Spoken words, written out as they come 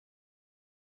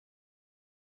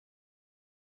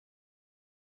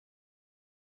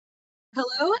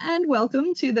Hello and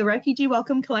welcome to the Refugee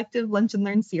Welcome Collective Lunch and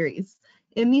Learn series.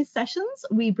 In these sessions,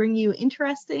 we bring you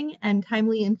interesting and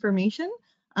timely information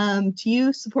to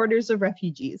you supporters of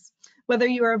refugees. Whether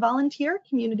you are a volunteer,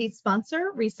 community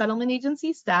sponsor, resettlement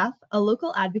agency staff, a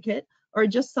local advocate, or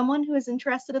just someone who is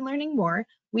interested in learning more,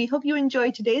 we hope you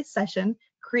enjoy today's session,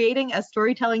 Creating a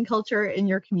Storytelling Culture in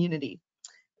Your Community.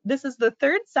 This is the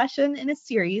third session in a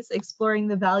series exploring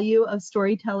the value of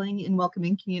storytelling in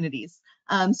welcoming communities.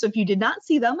 So if you did not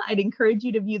see them, I'd encourage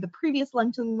you to view the previous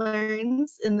Lunch and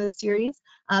Learns in the series.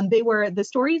 They were the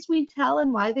stories we tell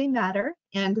and why they matter,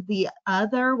 and the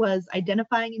other was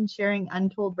identifying and sharing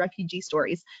untold refugee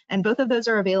stories. And both of those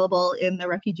are available in the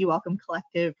Refugee Welcome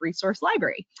Collective resource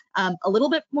library. A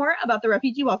little bit more about the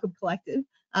Refugee Welcome Collective.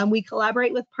 We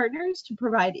collaborate with partners to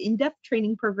provide in-depth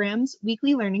training programs,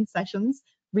 weekly learning sessions,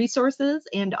 resources,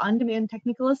 and on-demand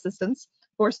technical assistance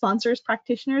for sponsors,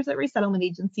 practitioners at resettlement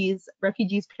agencies,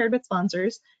 refugees paired with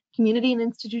sponsors, community and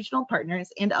institutional partners,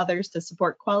 and others to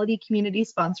support quality community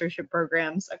sponsorship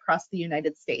programs across the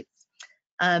United States.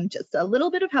 Just a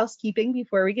little bit of housekeeping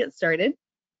before we get started.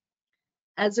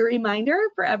 As a reminder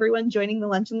for everyone joining the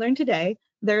Lunch and Learn today,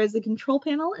 there is a control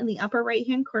panel in the upper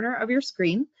right-hand corner of your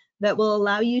screen that will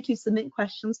allow you to submit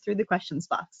questions through the questions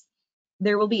box.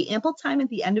 There will be ample time at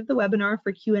the end of the webinar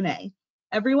for Q&A.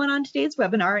 Everyone on today's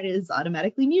webinar is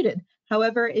automatically muted.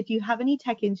 However, if you have any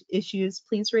tech issues,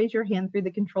 please raise your hand through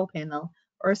the control panel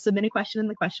or submit a question in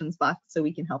the questions box so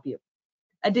we can help you.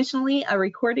 Additionally, a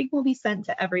recording will be sent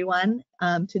to everyone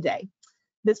today.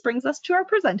 This brings us to our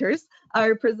presenters.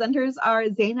 Our presenters are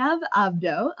Zainab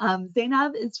Abdo.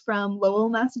 Zainab is from Lowell,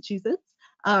 Massachusetts.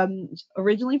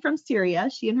 Originally from Syria,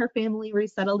 she and her family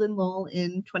resettled in Lowell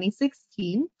in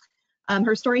 2016.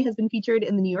 Her story has been featured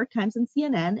in the New York Times and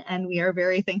CNN, and we are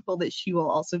very thankful that she will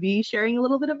also be sharing a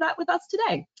little bit of that with us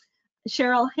today.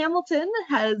 Cheryl Hamilton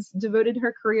has devoted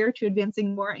her career to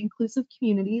advancing more inclusive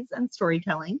communities and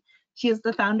storytelling. She is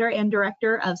the founder and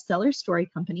director of Stellar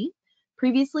Story Company.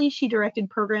 Previously, she directed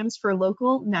programs for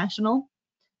local, national,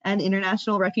 and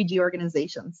international refugee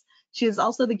organizations. She is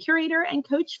also the curator and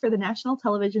coach for the national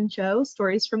television show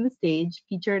Stories from the Stage,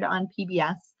 featured on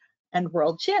PBS and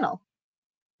World Channel.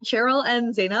 Cheryl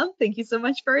and Zainab, thank you so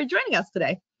much for joining us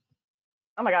today.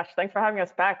 Oh my gosh, thanks for having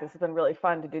us back. This has been really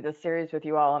fun to do this series with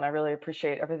you all, and I really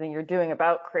appreciate everything you're doing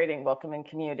about creating welcoming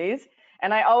communities.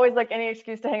 And I always like any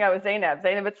excuse to hang out with Zainab.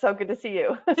 Zainab, it's so good to see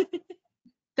you.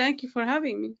 Thank you for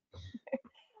having me.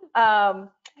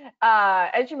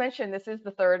 As you mentioned, this is the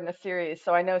third in a series,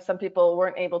 so I know some people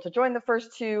weren't able to join the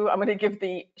first two. I'm going to give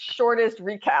the shortest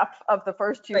recap of the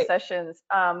first two sessions,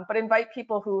 but invite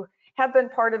people who have been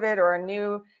part of it or are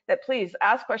new that please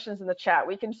ask questions in the chat.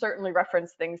 We can certainly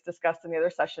reference things discussed in the other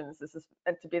sessions. This is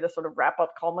meant to be the sort of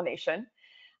wrap-up culmination.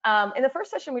 In the first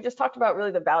session, we just talked about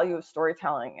really the value of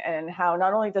storytelling and how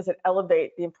not only does it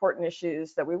elevate the important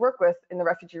issues that we work with in the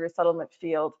refugee resettlement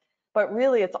field, but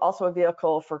really it's also a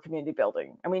vehicle for community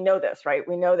building. And we know this, right?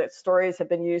 We know that stories have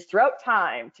been used throughout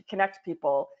time to connect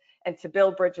people and to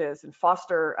build bridges and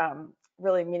foster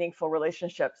really meaningful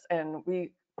relationships. And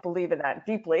we believe in that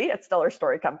deeply at Stellar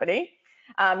Story Company.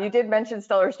 You did mention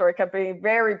Stellar Story Company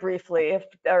very briefly, if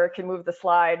Eric can move the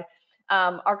slide.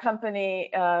 Our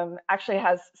company actually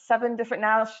has 7 different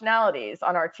nationalities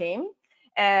on our team,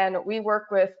 and we work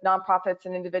with nonprofits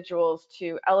and individuals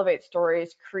to elevate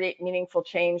stories, create meaningful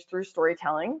change through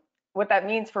storytelling. What that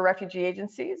means for refugee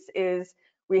agencies is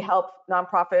we help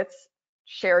nonprofits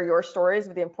share your stories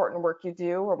of the important work you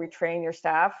do, or we train your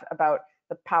staff about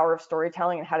the power of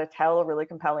storytelling and how to tell a really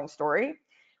compelling story.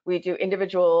 We do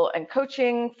individual and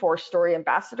coaching for story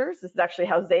ambassadors. This is actually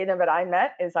how Zainab and I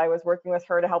met, is I was working with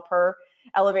her to help her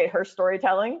elevate her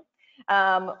storytelling.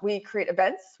 We create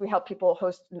events. We help people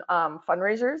host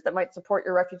fundraisers that might support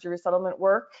your refugee resettlement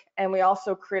work. And we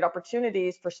also create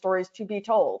opportunities for stories to be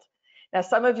told. Now,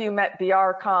 some of you met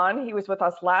BR Khan. He was with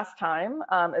us last time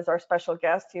as our special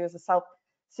guest. He was a South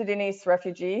Sudanese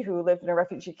refugee who lived in a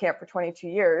refugee camp for 22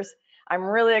 years. I'm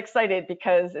really excited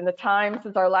because in the time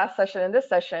since our last session and this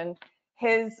session,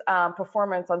 his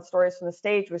performance on Stories from the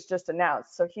Stage was just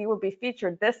announced. So he will be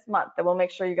featured this month, and we'll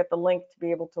make sure you get the link to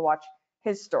be able to watch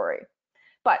his story.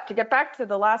 But to get back to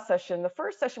the last session, the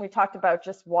first session we talked about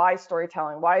just why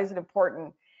storytelling, why is it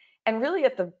important? And really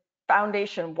at the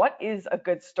foundation, what is a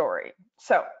good story?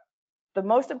 So the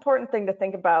most important thing to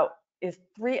think about is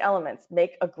 3 elements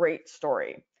make a great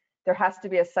story. There has to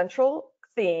be a central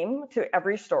theme to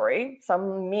every story,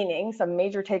 some meaning, some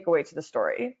major takeaway to the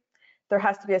story. There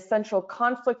has to be a central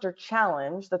conflict or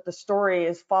challenge that the story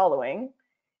is following,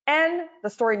 and the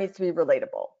story needs to be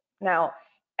relatable. Now,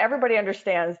 everybody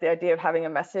understands the idea of having a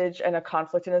message and a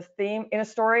conflict in a theme in a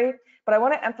story, but I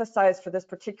want to emphasize for this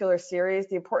particular series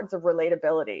the importance of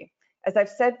relatability. As I've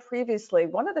said previously,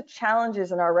 one of the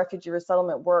challenges in our refugee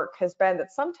resettlement work has been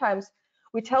that sometimes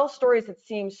we tell stories that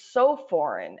seem so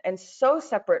foreign and so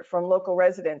separate from local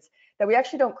residents that we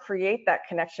actually don't create that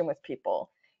connection with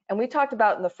people. And we talked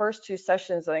about in the first 2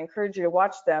 sessions, and I encourage you to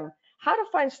watch them, how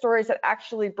to find stories that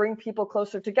actually bring people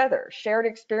closer together, shared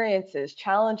experiences,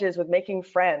 challenges with making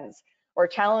friends, or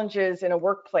challenges in a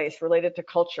workplace related to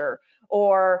culture,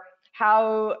 or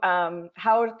how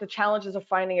the challenges of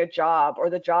finding a job or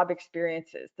the job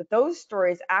experiences, that those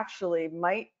stories actually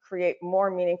might create more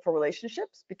meaningful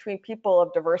relationships between people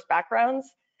of diverse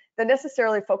backgrounds than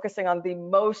necessarily focusing on the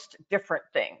most different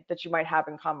thing that you might have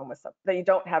in common with that you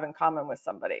don't have in common with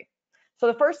somebody. So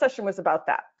the first session was about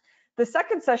that. The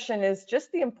second session is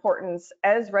just the importance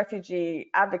as refugee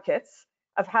advocates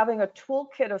of having a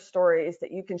toolkit of stories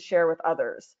that you can share with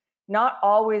others, not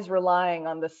always relying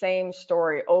on the same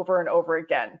story over and over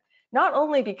again, not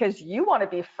only because you want to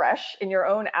be fresh in your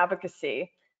own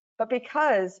advocacy, but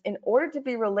because in order to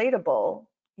be relatable,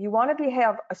 you want to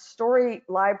have a story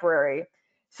library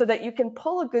so that you can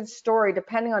pull a good story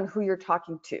depending on who you're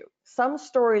talking to. Some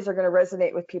stories are going to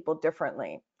resonate with people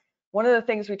differently. One of the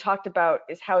things we talked about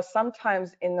is how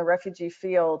sometimes in the refugee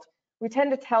field, we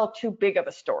tend to tell too big of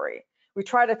a story. We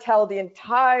try to tell the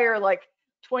entire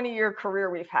 20-year career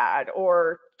we've had,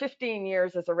 or 15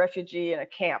 years as a refugee in a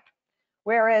camp.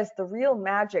 Whereas the real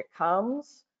magic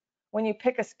comes when you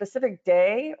pick a specific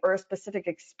day or a specific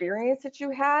experience that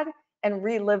you had and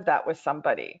relive that with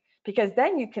somebody, because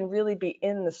then you can really be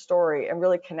in the story and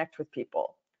really connect with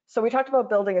people. So we talked about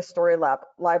building a story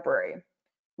library.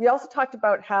 We also talked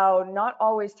about how not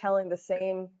always telling the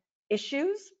same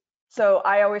issues. So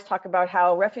I always talk about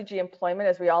how refugee employment,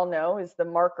 as we all know, is the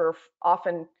marker,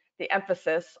 often the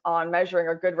emphasis on measuring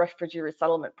a good refugee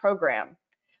resettlement program.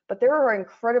 But there are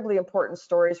incredibly important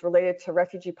stories related to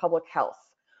refugee public health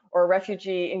or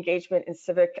refugee engagement in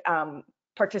civic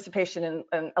participation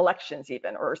in elections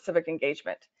even, or civic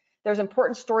engagement. There's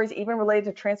important stories even related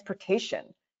to transportation.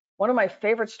 One of my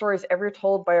favorite stories ever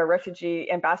told by a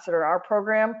refugee ambassador in our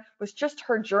program was just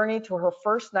her journey to her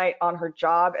first night on her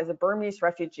job as a Burmese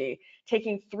refugee,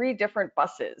 taking 3 different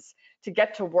buses to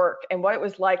get to work, and what it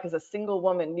was like as a single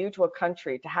woman new to a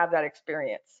country to have that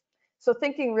experience. So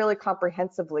thinking really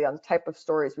comprehensively on the type of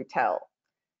stories we tell.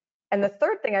 And the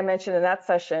third thing I mentioned in that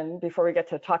session, before we get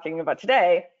to talking about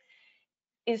today,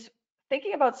 is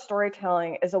thinking about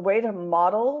storytelling as a way to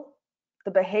model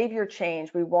the behavior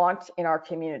change we want in our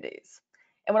communities.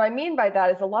 And what I mean by that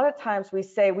is a lot of times we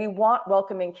say we want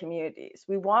welcoming communities.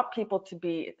 We want people to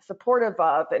be supportive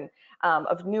of and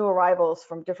of new arrivals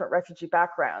from different refugee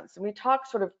backgrounds. And we talk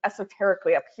sort of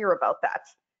esoterically up here about that.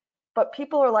 But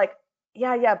people are like,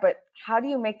 yeah, but how do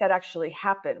you make that actually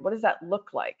happen? What does that look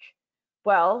like?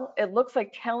 Well, it looks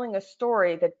like telling a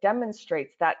story that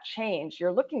demonstrates that change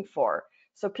you're looking for,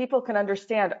 so people can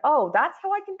understand, oh, that's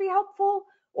how I can be helpful,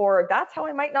 or that's how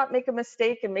I might not make a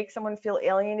mistake and make someone feel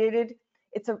alienated.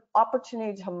 It's an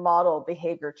opportunity to model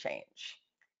behavior change.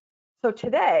 So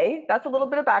today, that's a little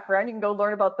bit of background. You can go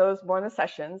learn about those more in the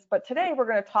sessions. But today we're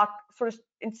going to talk sort of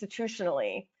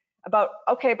institutionally about,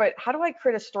 okay, but how do I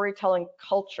create a storytelling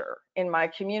culture in my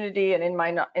community and in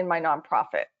my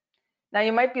nonprofit? Now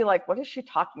you might be like, what is she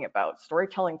talking about?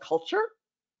 Storytelling culture?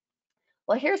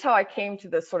 Well, here's how I came to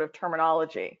this sort of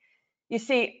terminology. You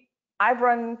see, I've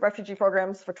run refugee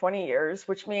programs for 20 years,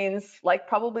 which means, like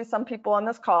probably some people on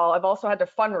this call, I've also had to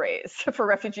fundraise for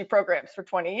refugee programs for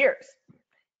 20 years.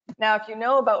 Now, if you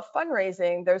know about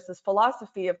fundraising, there's this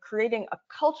philosophy of creating a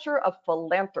culture of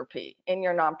philanthropy in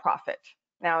your nonprofit.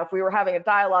 Now, if we were having a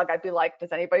dialogue, I'd be like,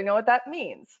 does anybody know what that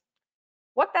means?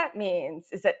 What that means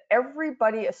is that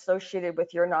everybody associated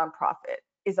with your nonprofit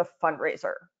is a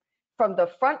fundraiser. From the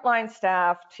frontline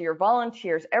staff to your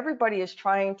volunteers, everybody is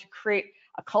trying to create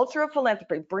a culture of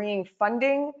philanthropy, bringing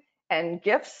funding and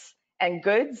gifts and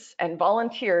goods and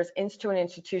volunteers into an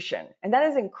institution. And that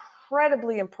is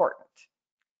incredibly important.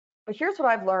 But here's what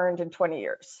I've learned in 20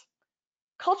 years.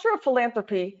 Culture of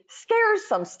philanthropy scares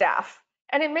some staff,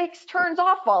 and it turns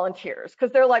off volunteers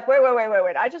because they're like, wait,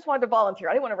 I just wanted to volunteer.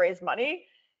 I didn't want to raise money.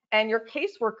 And your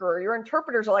caseworker or your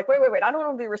interpreters are like, wait, I don't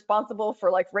want to be responsible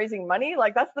for like raising money.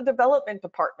 Like that's the development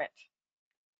department.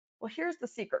 Well, here's the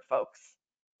secret, folks.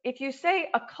 If you say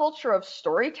a culture of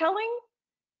storytelling,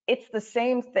 it's the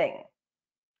same thing.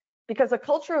 Because a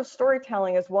culture of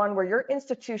storytelling is one where your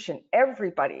institution,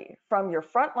 everybody from your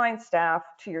frontline staff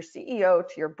to your CEO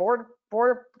to your board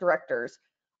of directors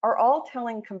are all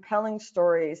telling compelling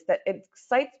stories that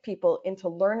excites people into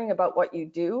learning about what you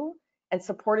do and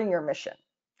supporting your mission.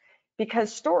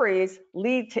 Because stories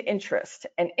lead to interest,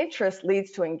 and interest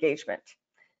leads to engagement.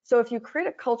 So if you create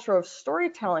a culture of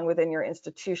storytelling within your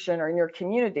institution or in your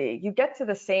community, you get to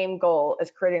the same goal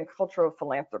as creating a culture of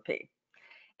philanthropy.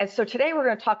 And so today we're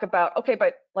going to talk about, okay,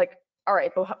 but like, all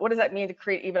right, but what does that mean to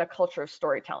create even a culture of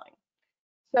storytelling?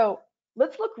 So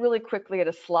let's look really quickly at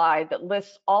a slide that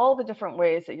lists all the different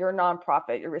ways that your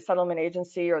nonprofit, your resettlement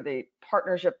agency, or the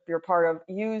partnership you're part of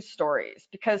use stories.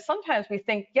 Because sometimes we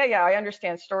think, yeah, I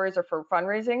understand stories are for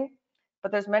fundraising,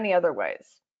 but there's many other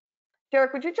ways.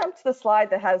 Derek, would you jump to the slide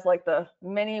that has like the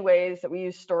many ways that we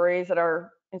use stories at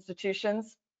our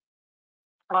institutions?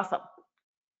 Awesome.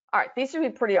 All right, these should be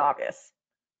pretty obvious.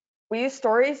 We use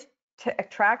stories to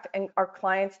attract our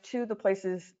clients to the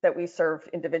places that we serve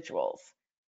individuals.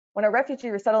 When a refugee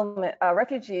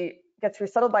gets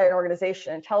resettled by an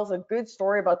organization and tells a good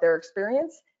story about their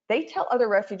experience, they tell other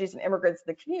refugees and immigrants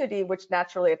in the community, which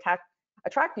naturally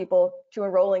attract people to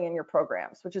enrolling in your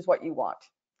programs, which is what you want.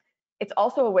 It's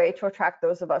also a way to attract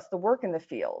those of us that work in the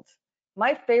field.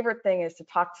 My favorite thing is to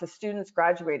talk to students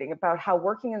graduating about how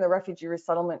working in the refugee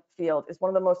resettlement field is one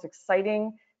of the most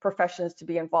exciting professions to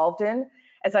be involved in.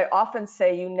 As I often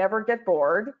say, you never get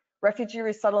bored. Refugee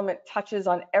resettlement touches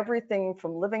on everything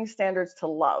from living standards to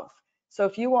love. So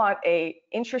if you want an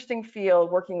interesting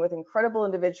field working with incredible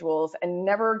individuals and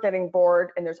never getting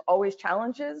bored and there's always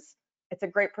challenges, it's a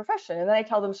great profession. And then I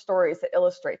tell them stories that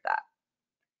illustrate that.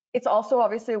 It's also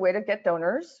obviously a way to get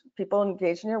donors, people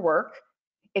engaged in your work.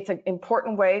 It's an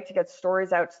important way to get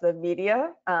stories out to the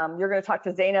media. You're going to talk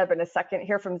to Zainab in a second,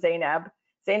 hear from Zainab.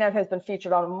 Zainab has been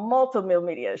featured on multiple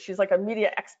media. She's like a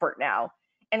media expert now.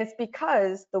 And it's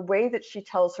because the way that she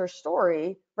tells her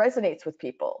story resonates with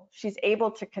people. She's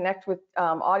able to connect with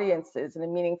audiences in a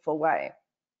meaningful way.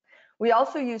 We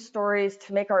also use stories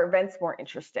to make our events more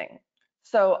interesting.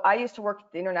 So I used to work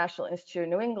at the International Institute in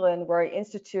New England, where I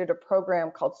instituted a program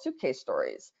called Suitcase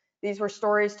Stories. These were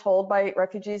stories told by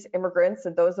refugees, immigrants,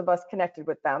 and those of us connected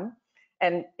with them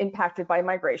and impacted by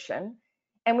migration.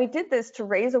 And we did this to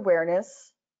raise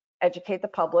awareness, educate the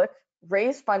public,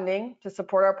 raise funding to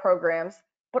support our programs,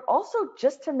 but also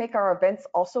just to make our events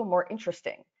also more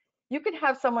interesting. You could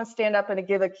have someone stand up and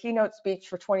give a keynote speech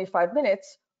for 25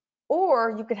 minutes,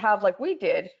 or you could have, like we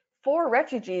did, 4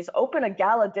 refugees open a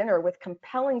gala dinner with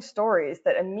compelling stories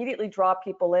that immediately draw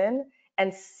people in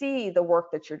and see the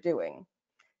work that you're doing.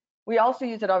 We also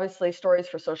use it, obviously, stories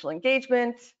for social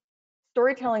engagement.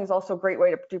 Storytelling is also a great way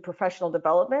to do professional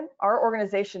development. Our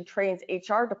organization trains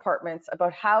HR departments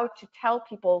about how to tell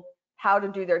people how to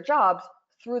do their jobs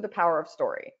through the power of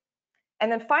story.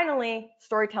 And then finally,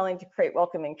 storytelling to create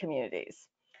welcoming communities.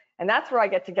 And that's where I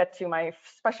get to my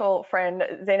special friend,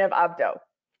 Zainab Abdo.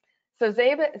 So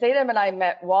Zainab and I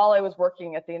met while I was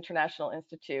working at the International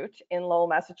Institute in Lowell,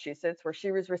 Massachusetts, where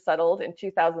she was resettled in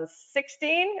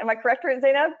 2016. Am I correct,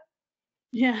 Zainab?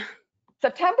 Yeah,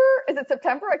 September? Is it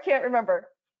September? I can't remember.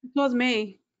 it was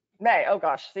May. May. Oh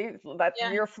gosh, see, that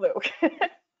Yeah. year flew.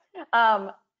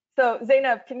 So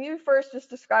Zainab, can you first just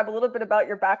describe a little bit about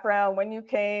your background, when you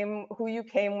came, who you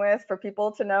came with, for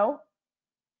people to know?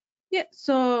 Yeah,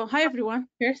 so hi everyone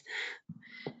first.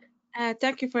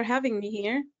 Thank you for having me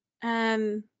here.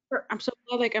 And I'm so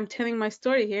glad I'm telling my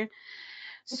story here.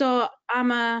 So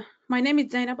my name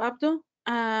is Zainab Abdo.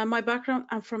 My background,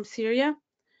 I'm from Syria.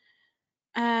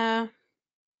 I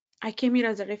came here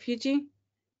as a refugee.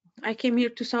 I came here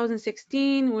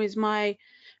 2016 with my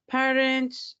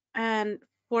parents and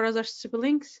 4 other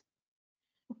siblings.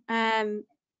 And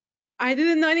I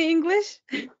didn't know any English.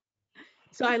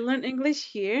 So I learned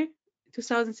English here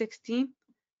 2016.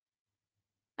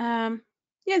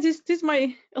 Yeah, this is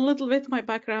a little bit my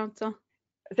background. So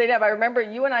Zainab, I remember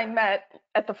you and I met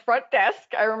at the front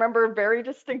desk. I remember very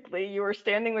distinctly, you were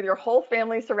standing with your whole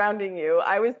family surrounding you.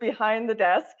 I was behind the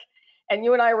desk, and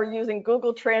you and I were using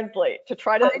Google Translate to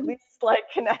try to at least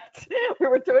connect. We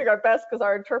were doing our best because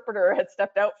our interpreter had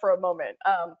stepped out for a moment.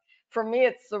 For me,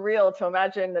 it's surreal to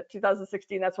imagine that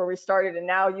 2016, that's where we started, and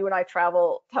now you and I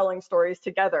travel telling stories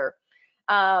together.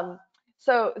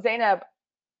 So Zainab,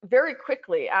 very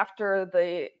quickly after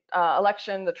the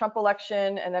election, the Trump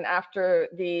election, and then after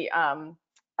the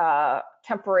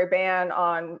temporary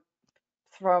ban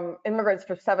from immigrants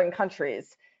from 7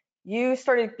 countries, you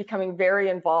started becoming very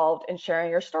involved in sharing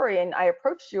your story. And I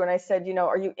approached you and I said,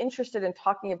 are you interested in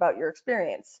talking about your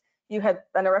experience? You had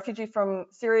been a refugee from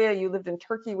Syria, you lived in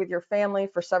Turkey with your family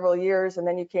for several years, and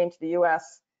then you came to the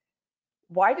US.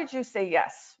 Why did you say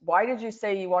yes? Why did you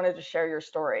say you wanted to share your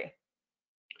story?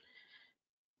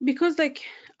 Because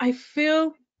I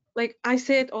feel I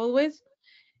say it always,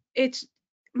 it's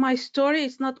my story.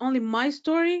 It's not only my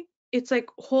story, it's like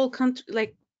whole country,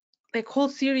 like whole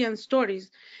Syrian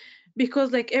stories,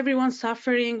 because like everyone's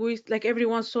suffering with, like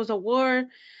everyone saw the war,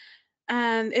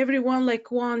 and everyone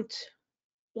like want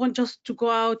just to go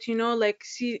out, you know, like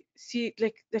see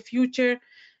like the future.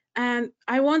 And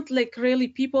I want like really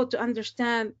people to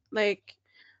understand like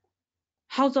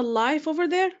how's the life over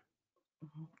there,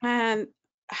 and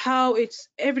how it's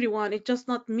everyone, it's just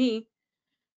not me.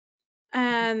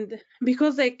 And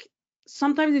because like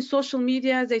sometimes in social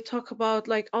media they talk about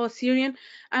like, oh, Syrian,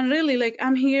 and really like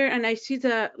I'm here and I see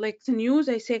the like the news,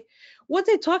 I say, what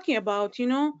they talking about, you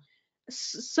know?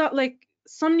 So like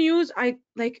some news I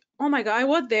like, oh my god, I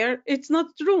was there, it's not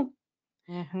true.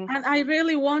 And I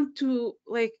really want to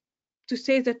like to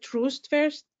say the truth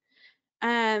first,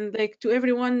 and like to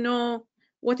everyone know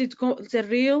what the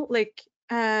real like,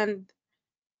 and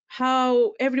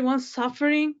how everyone's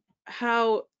suffering,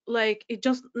 how like it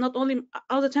just not only,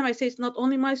 all the time I say it's not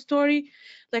only my story,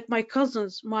 like my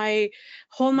cousins, my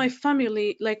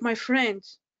family, like my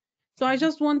friends. So I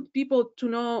just want people to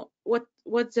know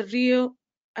what's the real,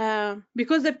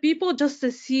 because the people just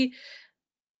see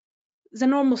the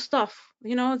normal stuff,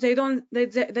 you know, they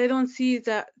don't see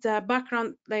the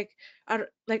background, like are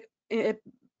like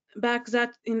back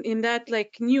that in that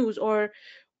like news, or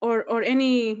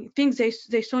any things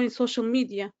they saw in social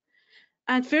media.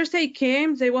 And first they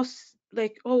came, they was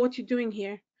like, oh, what you doing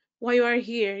here, why you are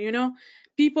here, you know?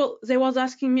 People, they was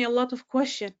asking me a lot of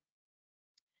question,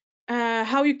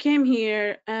 how you came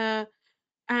here, and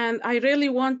I really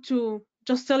want to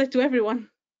just tell it to everyone.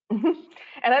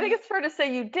 And I think it's fair to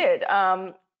say you did.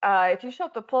 If you show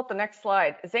up to pull up the next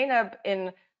slide, Zainab,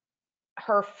 in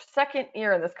her second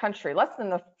year in this country, less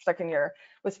than the second year,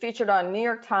 was featured on New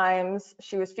York Times.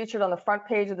 She was featured on the front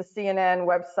page of the CNN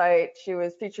website. She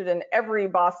was featured in every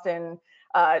Boston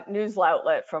news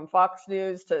outlet, from Fox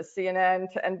News to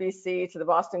CNN to NBC to the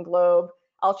Boston Globe.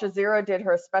 Al Jazeera did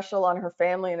her special on her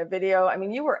family in a video. I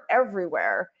mean, you were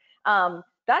everywhere.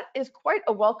 That is quite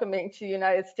a welcoming to the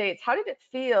United States. How did it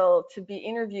feel to be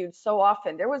interviewed so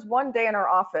often? There was one day in our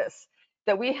office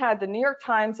that we had the New York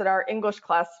Times in our English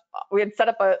class. We had set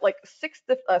up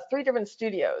three different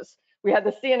studios. We had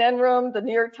the CNN room, the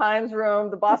New York Times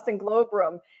room, the Boston Globe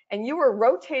room, and you were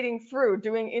rotating through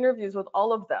doing interviews with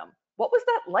all of them. What was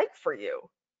that like for you?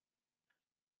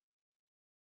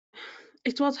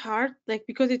 It was hard, like,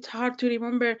 because it's hard to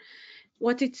remember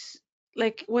what it's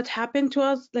like, what happened to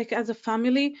us like as a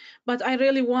family. But I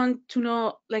really want to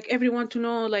know, like everyone to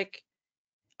know, like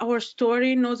our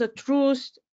story, know the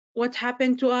truth, what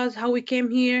happened to us, how we came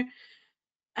here.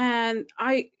 And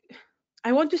I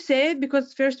want to say it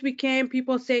because first we came,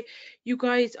 people say you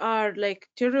guys are like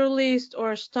terrorists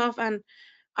or stuff, and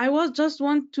I was just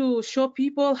want to show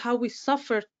people how we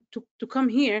suffered to come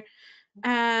here,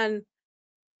 and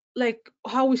like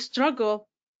how we struggle.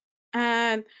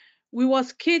 And we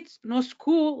was kids, no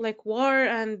school, like war,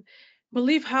 and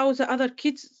believe how the other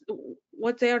kids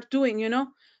what they are doing, you know.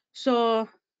 So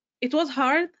it was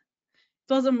hard,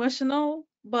 it was emotional,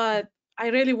 but I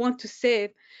really want to say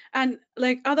it. And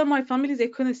like other my family, they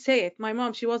couldn't say it. My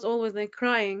mom, she was always like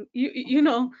crying, you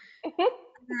know.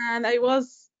 And I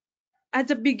was, at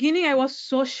the beginning I was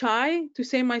so shy to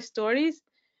say my stories.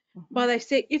 But I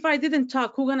say, if I didn't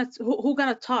talk, who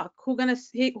gonna talk, who gonna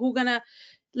say, who gonna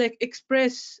like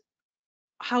express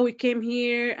how we came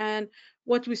here, and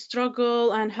what we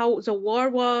struggle, and how the war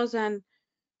was, and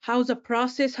how the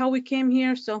process, how we came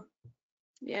here. So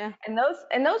yeah. And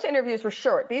those interviews were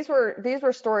short. These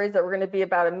were stories that were going to be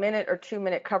about a minute or 2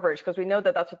 minute coverage, because we know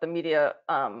that that's what the media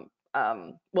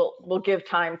will give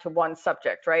time to one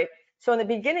subject, right? So in the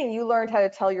beginning, you learned how to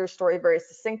tell your story very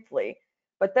succinctly,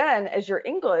 but then as your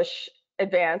English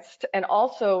advanced, and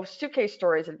also Suitcase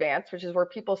Stories advanced, which is where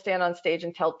people stand on stage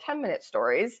and tell 10-minute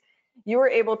stories, you were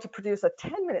able to produce a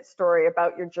 10-minute story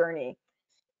about your journey.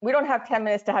 We don't have 10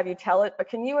 minutes to have you tell it, but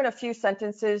can you in a few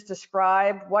sentences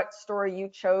describe what story you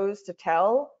chose to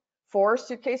tell for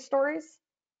Suitcase Stories?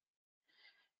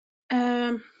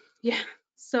 Yeah.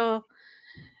 So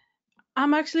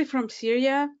I'm actually from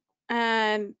Syria,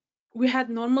 and we had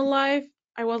normal life.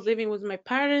 I was living with my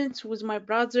parents, with my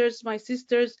brothers, my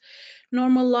sisters,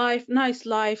 normal life, nice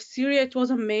life. Syria, it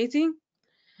was amazing.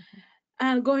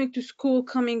 And going to school,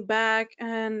 coming back,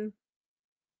 and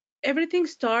everything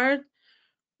started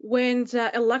when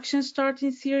the election started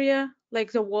in Syria,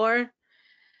 like the war.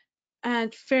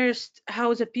 And first,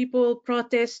 how the people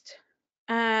protest.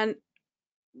 And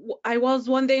I was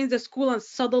one day in the school, and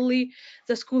suddenly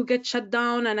the school gets shut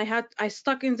down, and I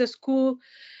stuck in the school.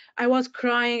 I was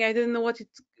crying. I didn't know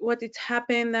what it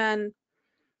happened.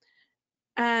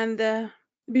 And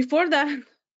before that,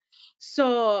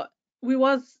 so we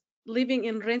was living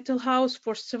in rental house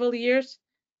for several years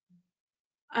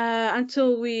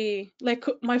until we, like,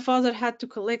 my father had to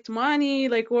collect money,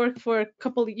 like work for a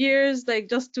couple years, like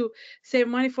just to save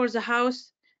money for the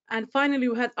house. And finally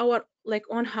we had our like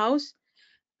own house.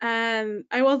 And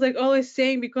I was like always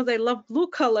saying, because I love blue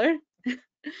color,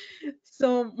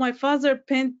 so my father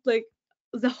paint like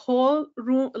the whole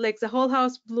room, like the whole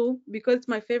house blue, because it's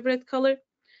my favorite color.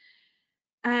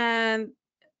 And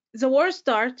the war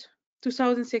start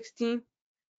 2016.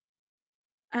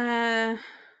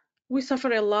 We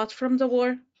suffer a lot from the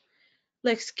war,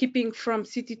 like skipping from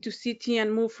city to city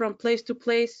and move from place to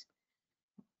place.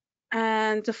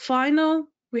 And the final,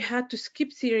 we had to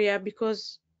skip Syria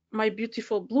because my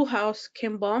beautiful blue house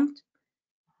came bombed.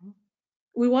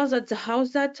 We was at the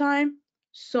house that time,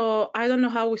 so I don't know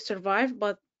how we survived,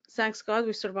 but thanks God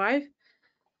we survived.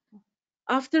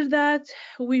 After that,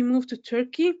 we moved to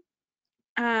Turkey,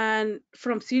 and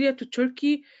from Syria to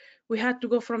Turkey, we had to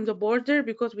go from the border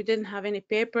because we didn't have any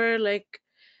paper. Like,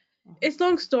 it's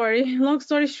long story. Long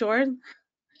story short,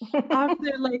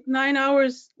 after like 9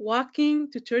 hours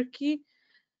walking to Turkey,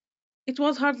 it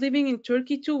was hard living in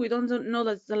Turkey too. We don't know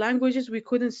the languages. We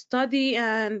couldn't study,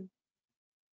 and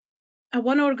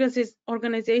one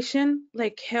organization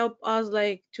like helped us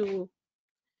like to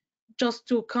just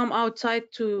to come outside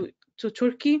to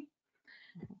Turkey.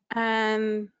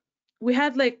 And we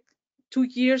had like 2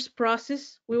 years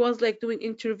process. We was like doing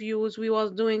interviews. We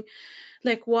was doing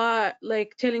like what,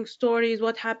 like telling stories,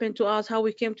 what happened to us, how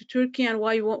we came to Turkey, and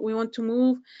why we want to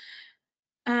move.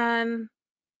 And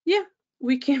yeah,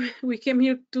 we came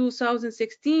here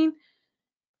 2016.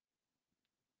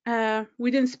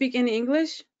 We didn't speak any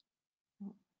English,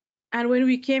 and when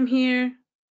we came here,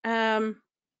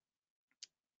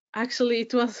 actually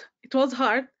it was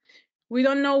hard. We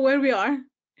don't know where we are.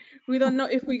 We don't know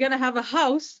if we're gonna have a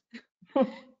house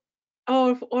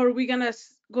or we're gonna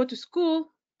go to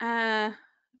school.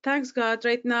 Thanks God,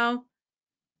 right now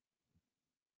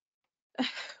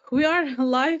we are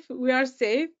alive. We are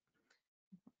safe.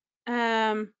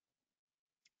 I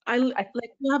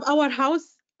like we have our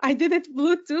house. I did it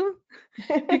blue too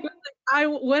because like,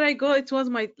 where I go, it was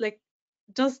my like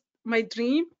just my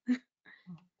dream,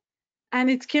 and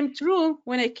it came true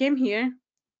when I came here.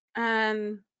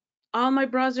 And all my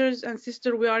brothers and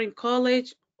sister, we are in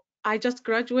college. I just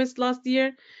graduated last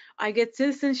year. I get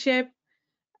citizenship,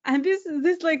 and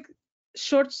this like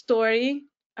short story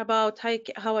about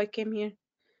how I came here.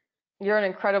 You're an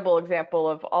incredible example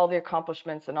of all the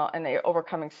accomplishments and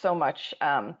overcoming so much.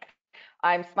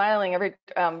 I'm smiling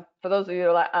for those of you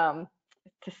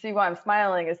to see why I'm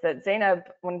smiling is that Zainab,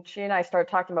 when she and I started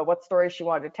talking about what story she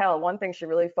wanted to tell, one thing she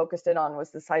really focused in on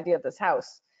was this idea of this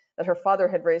house, that her father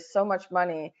had raised so much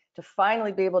money to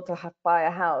finally be able to buy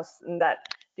a house, and that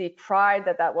the pride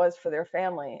that was for their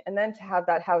family, and then to have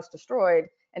that house destroyed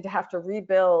and to have to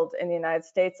rebuild in the United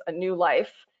States a new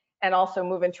life and also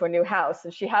move into a new house.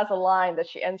 And she has a line that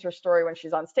she ends her story when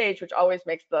she's on stage, which always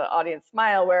makes the audience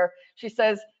smile, where she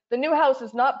says, "The new house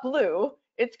is not blue,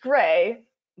 it's gray,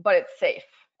 but it's safe."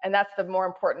 And that's the more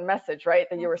important message, right?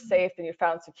 That you were safe and you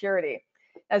found security.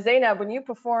 Now, Zainab, when you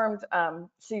performed,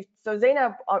 so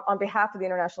Zainab, on behalf of the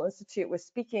International Institute, was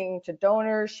speaking to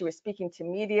donors, she was speaking to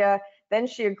media, then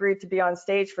she agreed to be on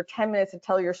stage for 10 minutes to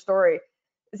tell your story.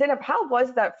 Zainab, how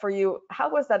was that for you? How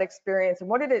was that experience, and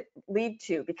what did it lead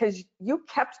to? Because you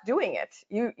kept doing it.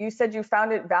 You said you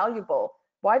found it valuable.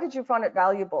 Why did you find it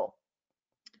valuable?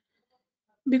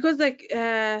 Because like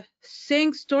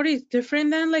saying story is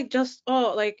different than like just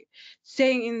like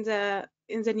saying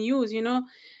in the news, you know.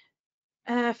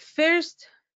 First,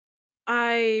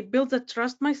 I built a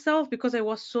trust myself because I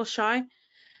was so shy,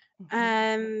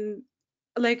 and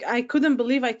like I couldn't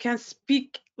believe I can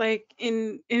speak like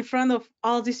in front of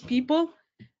all these people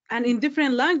and in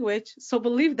different language. So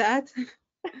believe that.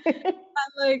 And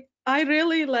like I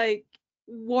really like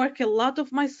work a lot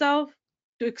of myself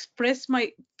to express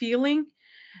my feeling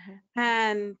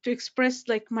and to express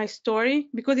like my story,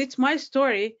 because it's my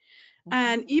story.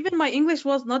 And even my English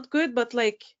was not good, but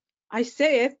like I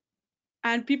say it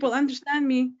and people understand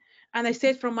me, and I say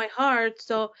it from my heart.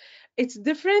 So it's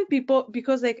different people,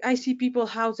 because like I see people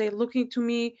how they're looking to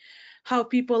me, how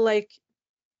people like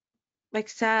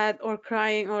sad or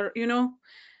crying, or you know,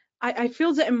 I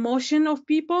feel the emotion of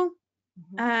people.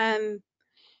 And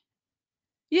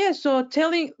yeah, so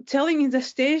telling in the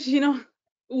stage, you know,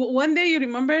 one day, you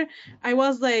remember, I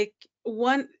was like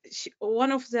one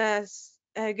of the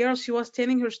girls, she was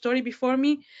telling her story before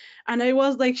me, and I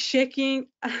was like shaking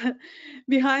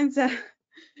behind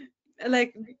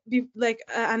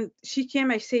and she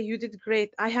came. I say, you did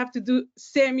great. I have to do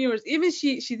same yours. Even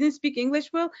she didn't speak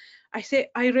English well. I say,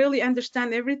 I really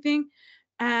understand everything,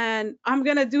 and I'm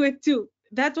gonna do it too.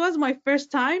 That was my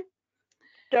first time.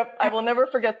 Yep, I will never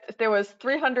forget. There was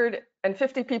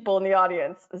 350 people in the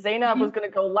audience. Zainab was going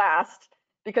to go last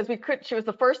because she was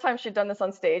the first time she'd done this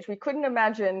on stage. We couldn't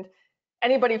imagine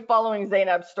anybody following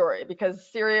Zainab's story because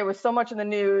Syria was so much in the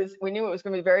news. We knew it was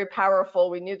going to be very powerful.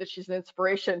 We knew that she's an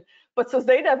inspiration. But so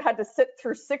Zainab had to sit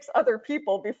through 6 other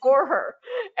people before her.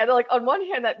 And like on one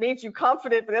hand, that made you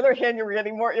confident, but the other hand, you were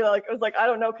getting more, like, it was like, I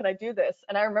don't know, can I do this?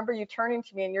 And I remember you turning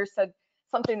to me and you said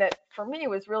something that for me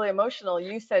was really emotional.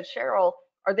 You said, Cheryl,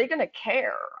 are they going to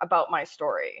care about my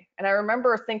story? And I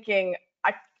remember thinking,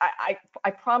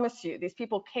 I promise you, these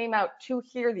people came out to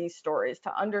hear these stories,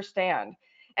 to understand,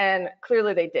 and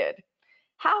clearly they did.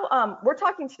 We're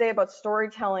talking today about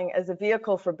storytelling as a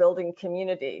vehicle for building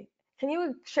community. Can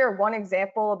you share one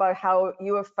example about how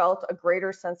you have felt a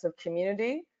greater sense of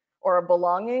community or a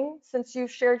belonging since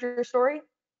you've shared your story?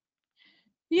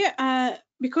 Yeah,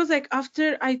 because like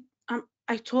after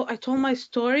I told my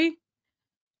story,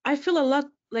 I feel a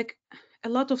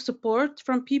lot of support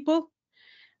from people.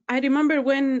 I remember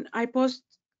when I post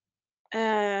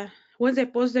the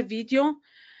video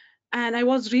and I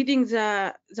was reading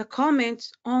the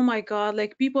comments. Oh my God,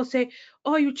 like people say,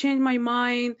 oh, you changed my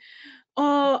mind.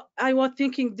 Oh, I was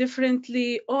thinking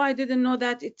differently. Oh, I didn't know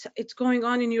that it's going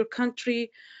on in your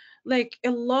country. Like a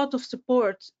lot of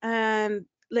support, and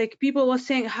like people was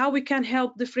saying how we can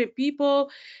help different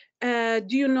people. Do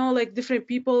you know like different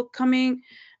people coming?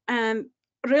 And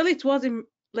really it wasn't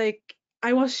like,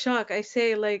 I was shocked. I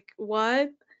say like,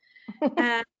 what?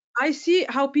 And I see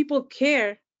how people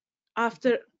care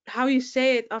after how you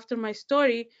say it after my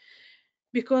story,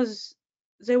 because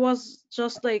they was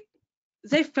just like,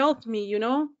 they felt me,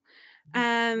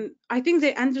 and I think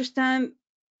they understand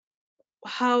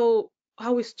how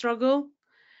we struggle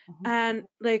and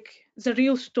like the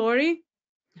real story.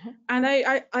 And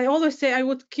I always say I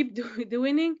would keep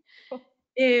doing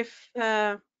it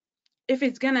if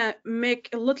it's gonna make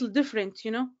a little difference,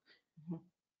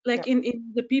 like Yep.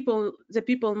 in the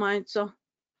people mind. So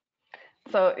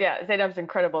yeah, Zainab's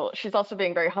incredible. She's also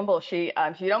being very humble. She,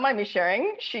 if you don't mind me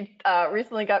sharing, she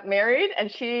recently got married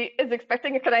and she is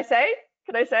expecting, can I say?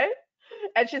 Can I say?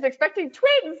 And she's expecting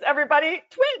twins, everybody,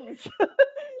 twins.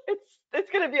 it's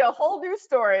going to be a whole new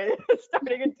story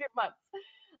starting in 2 months.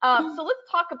 So let's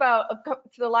talk about, to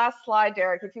the last slide,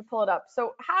 Derek, if you pull it up.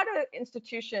 So how do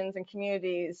institutions and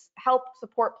communities help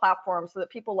support platforms so that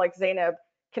people like Zainab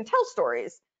can tell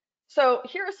stories? So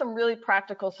here are some really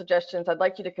practical suggestions I'd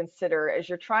like you to consider as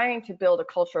you're trying to build a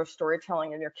culture of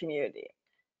storytelling in your community.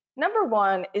 Number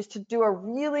one is to do a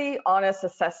really honest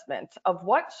assessment of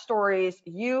what stories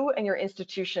you and your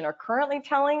institution are currently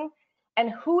telling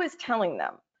and who is telling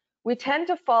them. We tend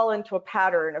to fall into a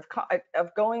pattern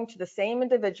of going to the same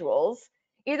individuals,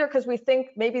 either because we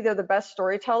think maybe they're the best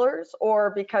storytellers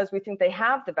or because we think they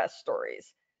have the best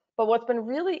stories. But what's been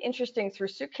really interesting through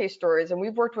Suitcase Stories, and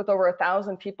we've worked with over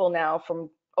 1,000 people now from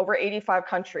over 85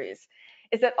 countries,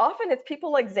 is that often it's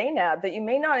people like Zainab that you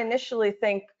may not initially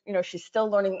think, she's still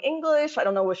learning English. I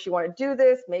don't know, will she want to do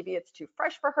this? Maybe it's too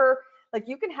fresh for her. Like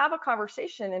you can have a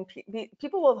conversation and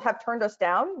people will have turned us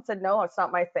down and said, no, it's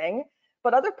not my thing.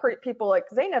 But other people like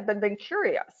Zainab have been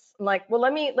curious. I'm like, well,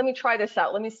 let me try this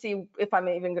out. Let me see if I'm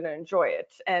even going to enjoy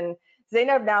it. And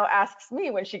Zainab now asks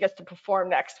me when she gets to perform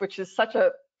next, which is such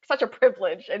a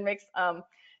privilege and makes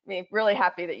me really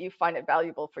happy that you find it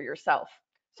valuable for yourself.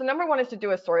 So number one is to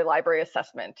do a story library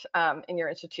assessment in your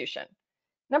institution.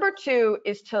 Number two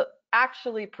is to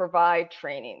actually provide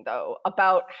training, though,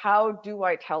 about how do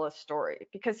I tell a story?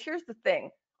 Because here's the thing.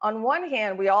 On one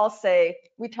hand, we all say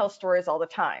we tell stories all the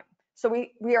time. So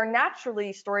we are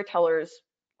naturally storytellers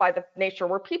by the nature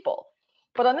we're people.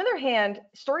 But on the other hand,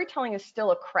 storytelling is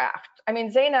still a craft. I mean,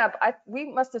 Zainab,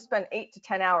 we must have spent 8 to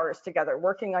 10 hours together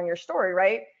working on your story,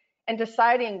 right? And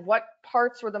deciding what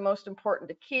parts were the most important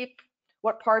to keep,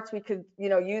 what parts we could,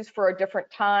 use for a different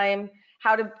time,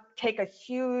 how to take a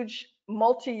huge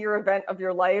multi-year event of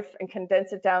your life and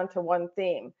condense it down to one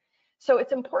theme. So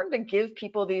it's important to give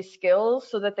people these skills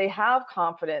so that they have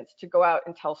confidence to go out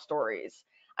and tell stories.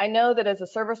 I know that as a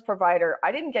service provider,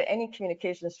 I didn't get any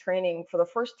communications training for the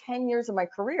first 10 years of my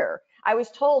career. I was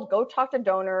told, go talk to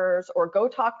donors or go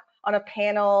talk on a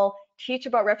panel, teach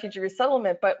about refugee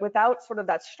resettlement, but without sort of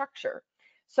that structure.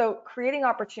 So creating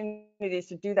opportunities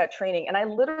to do that training, and I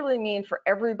literally mean for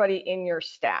everybody in your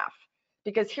staff,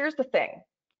 because here's the thing.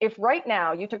 If right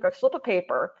now you took a slip of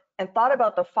paper and thought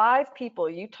about the 5 people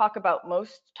you talk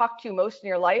to most in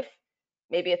your life,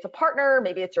 Maybe it's a partner,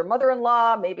 maybe it's your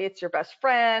mother-in-law, maybe it's your best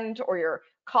friend or your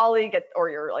colleague or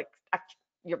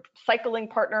your cycling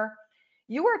partner.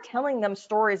 You are telling them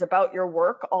stories about your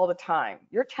work all the time.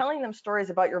 You're telling them stories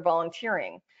about your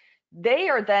volunteering. They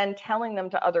are then telling them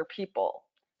to other people.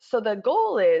 So the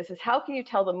goal is how can you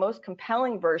tell the most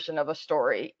compelling version of a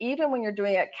story, even when you're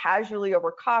doing it casually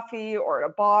over coffee or at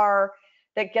a bar,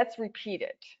 that gets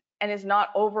repeated and is not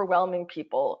overwhelming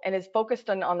people and is focused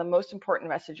on the most important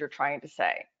message you're trying to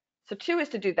say. So 2 is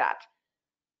to do that.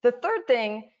 The third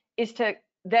thing is to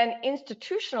then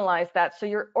institutionalize that so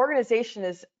your organization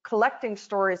is collecting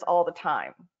stories all the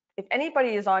time. If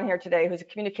anybody is on here today who's a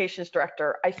communications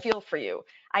director, I feel for you.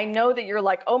 I know that you're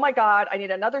like, oh my God, I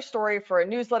need another story for a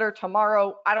newsletter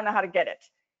tomorrow. I don't know how to get it.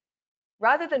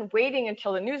 Rather than waiting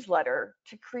until the newsletter,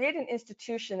 to create an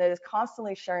institution that is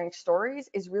constantly sharing stories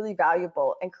is really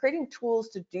valuable, and creating tools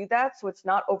to do that so it's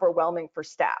not overwhelming for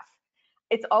staff.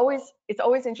 It's always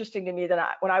interesting to me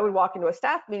that when I would walk into a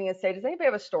staff meeting and say, does anybody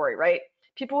have a story, right?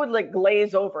 People would like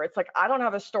glaze over. It's like, I don't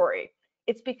have a story.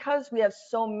 It's because we have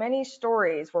so many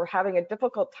stories, we're having a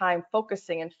difficult time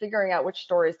focusing and figuring out which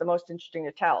story is the most interesting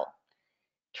to tell.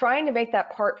 Trying to make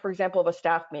that part, for example, of a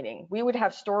staff meeting. We would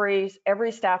have stories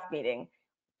every staff meeting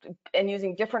and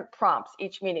using different prompts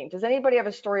each meeting. Does anybody have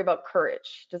a story about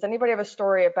courage? Does anybody have a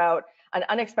story about an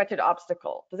unexpected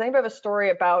obstacle? Does anybody have a story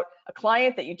about a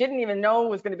client that you didn't even know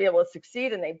was going to be able to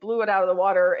succeed and they blew it out of the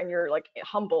water and you're like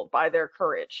humbled by their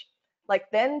courage?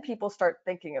 Like then people start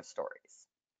thinking of stories.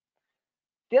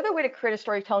 The other way to create a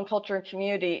storytelling culture and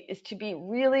community is to be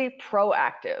really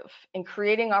proactive in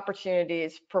creating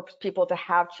opportunities for people to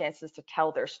have chances to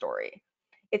tell their story.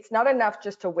 It's not enough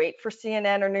just to wait for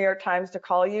CNN or New York Times to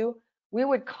call you. We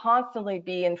would constantly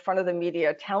be in front of the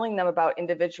media telling them about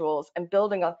individuals and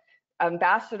building an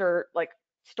ambassador like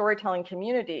storytelling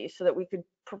community so that we could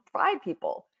provide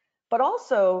people, but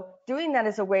also doing that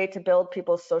as a way to build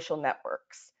people's social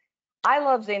networks. I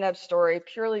love Zainab's story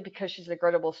purely because she's an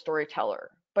incredible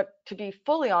storyteller. But to be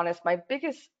fully honest, my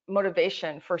biggest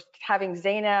motivation for having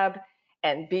Zainab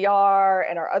and BR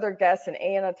and our other guests and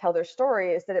Anna tell their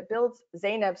story is that it builds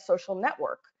Zainab's social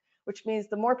network, which means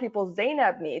the more people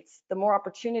Zainab meets, the more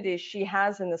opportunities she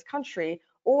has in this country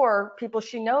or people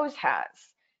she knows has,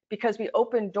 because we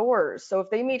open doors. So if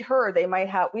they meet her, they might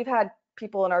have, we've had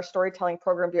people in our storytelling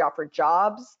program be offered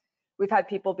jobs. We've had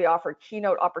people be offered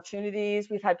keynote opportunities.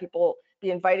 We've had people be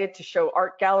invited to show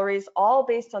art galleries, all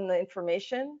based on the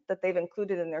information that they've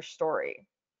included in their story.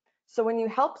 So when you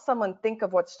help someone think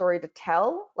of what story to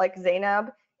tell, like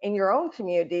Zainab, in your own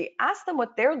community, ask them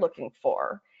what they're looking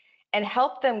for and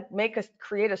help them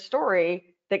create a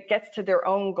story that gets to their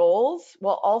own goals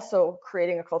while also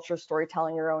creating a culture of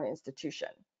storytelling in your own institution.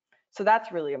 So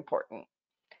that's really important.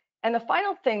 And the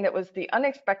final thing that was the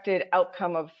unexpected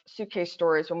outcome of Suitcase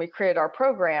Stories when we created our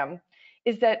program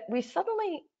is that we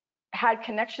suddenly had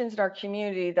connections in our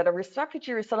community that a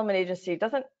refugee resettlement agency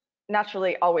doesn't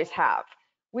naturally always have.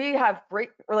 We have great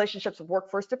relationships with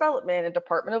Workforce Development and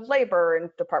Department of Labor and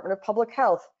Department of Public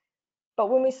Health. But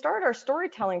when we started our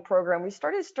storytelling program, we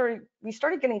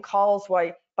started getting calls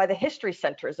by the history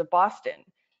centers of Boston,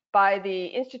 by the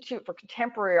Institute for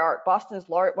Contemporary Art,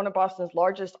 one of Boston's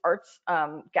largest arts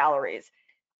galleries.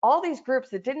 All these groups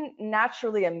that didn't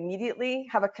naturally immediately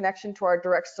have a connection to our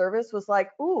direct service was like,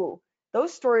 ooh,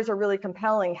 those stories are really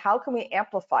compelling. How can we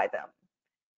amplify them?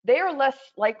 They are less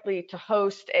likely to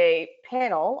host a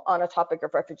panel on a topic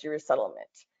of refugee resettlement,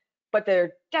 but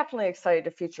they're definitely excited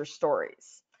to feature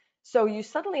stories. So you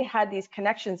suddenly had these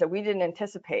connections that we didn't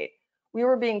anticipate. We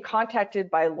were being contacted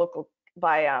by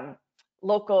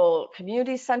local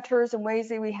community centers in ways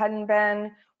that we hadn't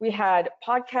been. We had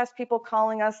podcast people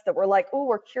calling us that were like, oh,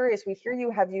 we're curious. We hear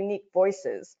you have unique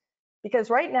voices.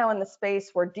 Because right now in the space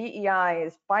where DEI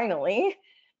is finally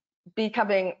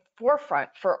becoming forefront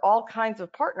for all kinds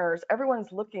of partners,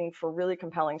 everyone's looking for really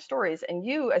compelling stories. And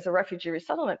you as a refugee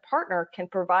resettlement partner can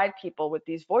provide people with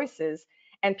these voices,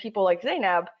 and people like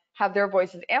Zainab have their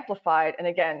voices amplified and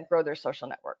again, grow their social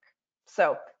network.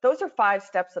 So those are 5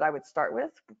 steps that I would start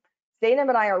with. Zainab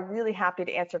and I are really happy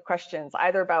to answer questions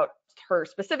either about her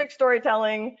specific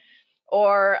storytelling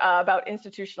or about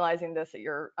institutionalizing this at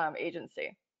your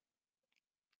agency.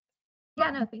 Yeah,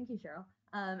 no, thank you, Cheryl.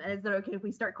 And is it okay if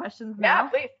we start questions now? Yeah,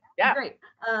 please. Yeah. Great.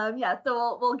 Yeah,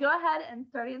 so we'll go ahead and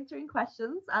start answering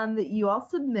questions that you all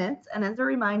submit. And as a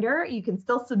reminder, you can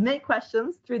still submit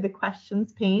questions through the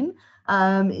questions pane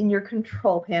in your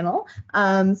control panel.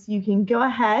 So you can go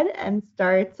ahead and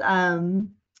start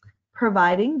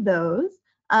providing those.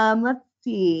 Let's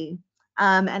see.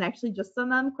 And actually just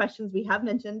some questions we have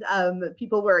mentioned.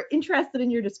 People were interested in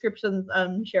your descriptions,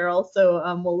 Cheryl, so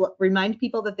we'll remind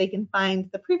people that they can find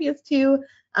the previous two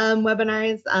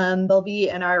webinars. They'll be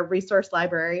in our resource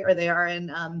library, or they are in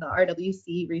the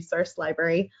RWC resource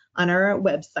library on our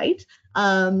website.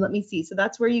 Let me see, so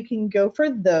that's where you can go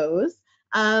for those.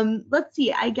 Let's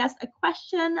see, I guess a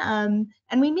question,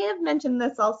 and we may have mentioned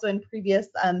this also in previous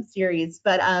series,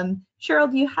 but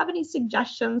Cheryl, do you have any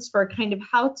suggestions for kind of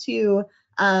how to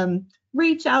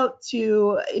reach out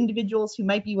to individuals who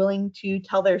might be willing to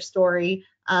tell their story,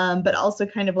 but also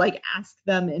kind of like ask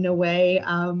them in a way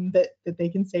that they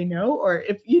can say no, or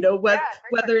if, you know,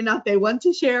 whether or not they want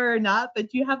to share or not, but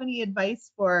do you have any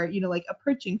advice for, you know, like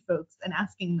approaching folks and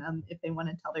asking them if they want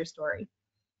to tell their story?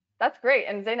 That's great.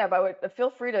 And Zainab, I would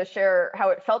feel free to share how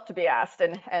it felt to be asked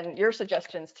and your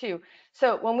suggestions too.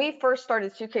 So when we first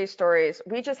started Suitcase Stories,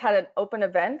 we just had an open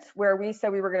event where we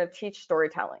said we were going to teach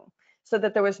storytelling so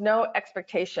that there was no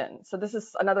expectation. So this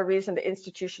is another reason to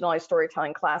institutionalize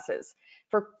storytelling classes.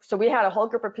 So we had a whole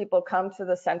group of people come to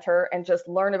the center and just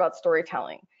learn about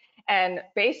storytelling. And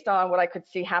based on what I could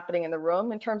see happening in the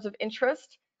room in terms of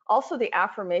interest, also the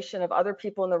affirmation of other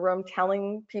people in the room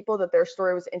telling people that their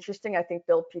story was interesting, I think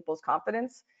build people's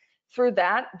confidence. Through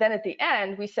that, then at the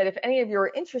end, we said, if any of you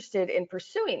are interested in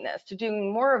pursuing this, to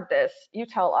doing more of this, you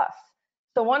tell us.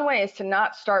 So one way is to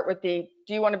not start with the,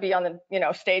 do you want to be on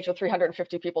the stage with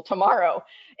 350 people tomorrow?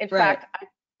 In fact,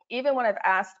 even when I've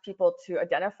asked people to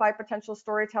identify potential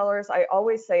storytellers, I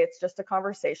always say it's just a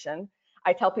conversation.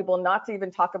 I tell people not to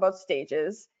even talk about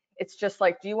stages. It's just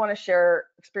like, do you want to share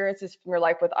experiences from your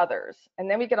life with others?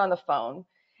 And then we get on the phone.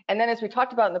 And then as we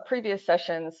talked about in the previous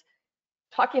sessions,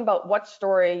 talking about what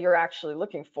story you're actually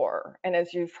looking for. And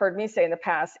as you've heard me say in the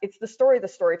past, it's the story the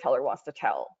storyteller wants to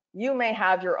tell. You may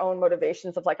have your own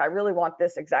motivations of like, I really want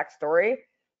this exact story,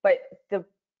 but the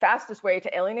fastest way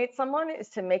to alienate someone is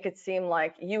to make it seem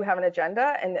like you have an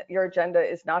agenda and that your agenda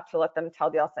is not to let them tell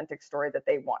the authentic story that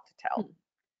they want to tell.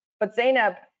 But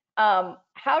Zainab,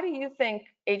 how do you think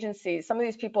agencies, some of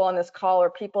these people on this call are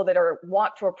people that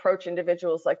want to approach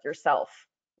individuals like yourself?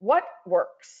 What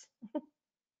works?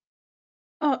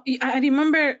 Oh, I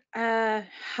remember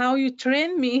how you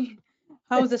trained me,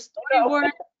 how the story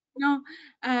works,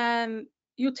 and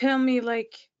you tell me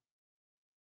like,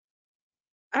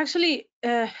 actually,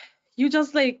 you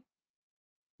just like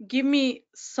give me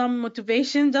some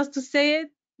motivation just to say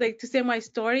it, like to say my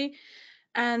story.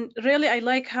 And really, I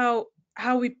like how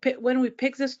we pick, when we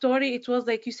pick the story, it was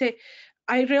like you say,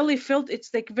 I really felt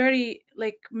it's like very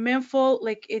like meaningful,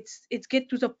 like it's get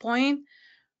to the point,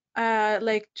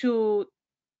 like to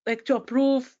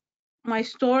approve my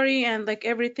story and like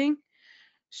everything.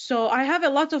 So I have a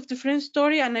lot of different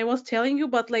story, and I was telling you,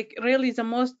 but like really the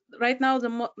most right now,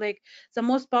 the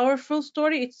most powerful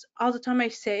story, it's all the time I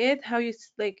say it, how you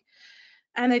like,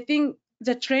 and I think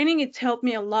the training, it's helped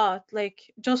me a lot, like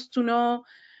just to know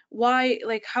why,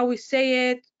 like how we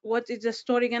say it, what is the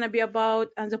story gonna be about,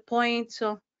 and the point.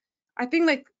 So I think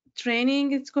like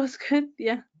training, it goes good.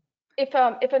 Yeah. If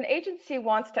an agency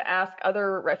wants to ask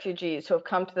other refugees who have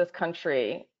come to this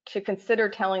country to consider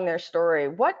telling their story,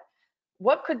 what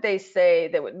could they say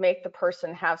that would make the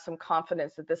person have some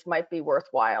confidence that this might be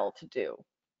worthwhile to do?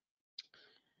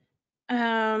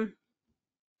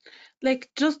 Like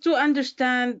just to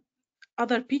understand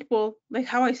other people, like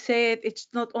how I say it, it's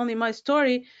not only my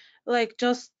story, like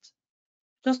just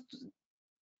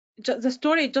the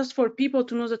story, just for people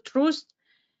to know the truth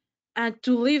and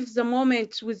to live the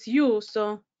moment with you.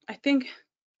 So I think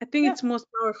it's most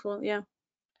powerful. Yeah.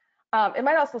 It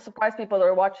might also surprise people that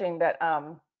are watching that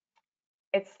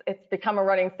it's become a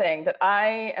running thing that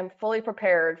I am fully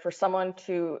prepared for someone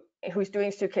who's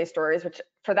doing Suitcase Stories, which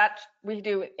for that we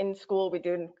do in school,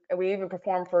 we even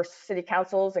perform for city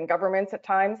councils and governments at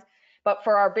times. But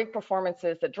for our big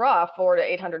performances that draw 400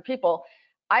 to 800 people,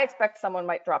 I expect someone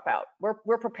might drop out.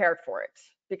 We're prepared for it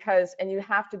and you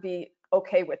have to be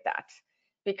okay with that,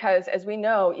 because as we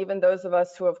know, even those of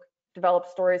us who have developed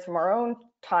stories from our own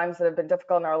times that have been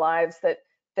difficult in our lives, that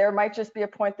there might just be a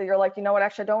point that you're like, you know what,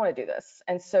 actually I don't want to do this.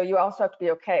 And so you also have to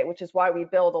be okay, which is why we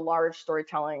build a large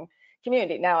storytelling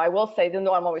community. Now, I will say, even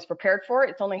though I'm always prepared for it,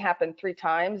 it's only happened 3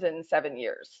 times in 7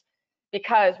 years.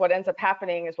 Because what ends up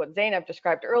happening is what Zainab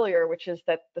described earlier, which is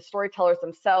that the storytellers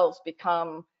themselves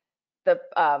become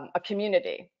a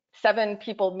community. 7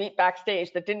 people meet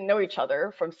backstage that didn't know each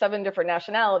other from 7 different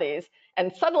nationalities,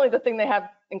 and suddenly the thing they have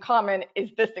in common is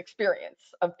this experience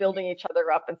of building each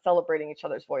other up and celebrating each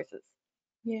other's voices.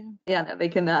 Yeah. Yeah,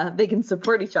 no, they can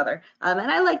support each other. And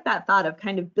I like that thought of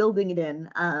kind of building it in,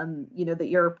 that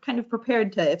you're kind of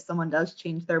prepared to, if someone does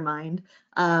change their mind,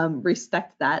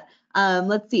 respect that.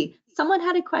 Let's see. Someone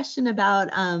had a question about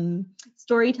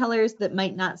storytellers that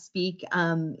might not speak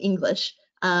English.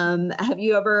 Have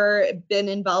you ever been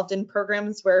involved in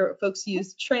programs where folks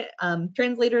use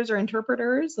translators or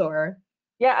interpreters, or?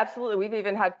 Yeah, absolutely. We've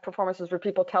even had performances where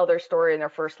people tell their story in their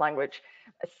first language.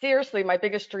 Seriously, my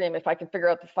biggest dream, if I can figure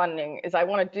out the funding, is I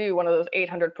want to do one of those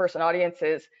 800-person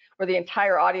audiences where the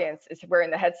entire audience is wearing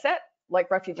the headset,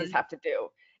 like refugees have to do,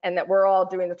 and that we're all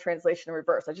doing the translation in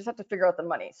reverse. I just have to figure out the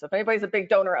money. So if anybody's a big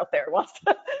donor out there wants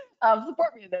to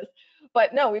support me in this.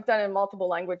 But no, we've done it in multiple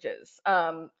languages.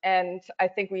 And I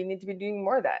think we need to be doing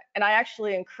more of that. And I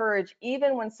actually encourage,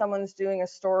 even when someone's doing a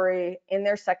story in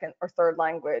their second or third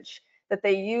language, that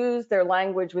they use their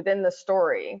language within the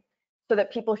story so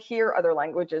that people hear other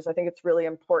languages. I think it's really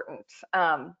important.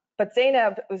 But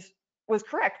Zainab was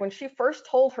correct. When she first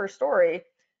told her story,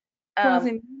 Was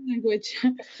in language.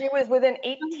 she was within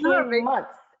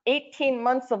 18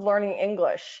 months of learning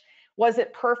English. Was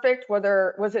it perfect?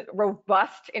 Was it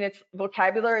robust in its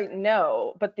vocabulary?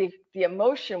 No, but the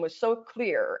emotion was so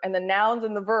clear and the nouns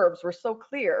and the verbs were so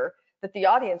clear that the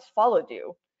audience followed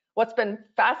you. What's been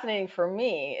fascinating for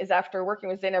me is after working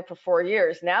with Zainab for 4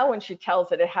 years, now when she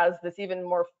tells it, it has this even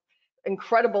more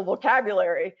incredible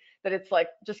vocabulary that it's like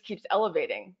just keeps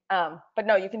elevating. But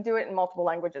no, you can do it in multiple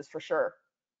languages for sure.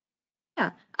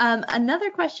 Yeah. Another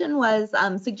question was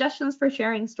suggestions for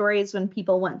sharing stories when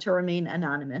people want to remain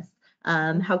anonymous.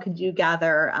 How could you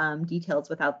gather details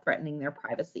without threatening their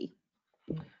privacy?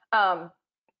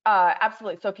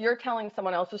 Absolutely. So if you're telling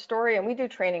someone else's story, and we do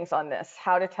trainings on this,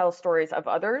 how to tell stories of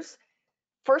others,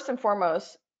 first and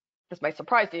foremost, this might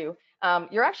surprise you,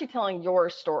 you're actually telling your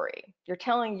story. You're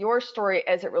telling your story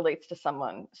as it relates to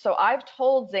someone. So I've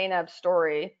told Zainab's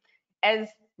story as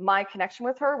my connection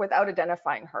with her without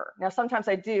identifying her. Now, sometimes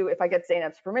I do if I get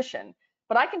Zainab's permission,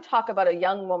 but I can talk about a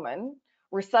young woman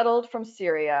resettled from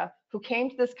Syria who came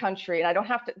to this country, and I don't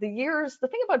have to, the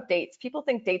thing about dates, people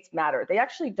think dates matter. They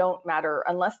actually don't matter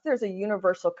unless there's a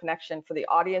universal connection for the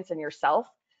audience and yourself.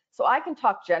 So I can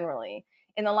talk generally.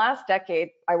 In the last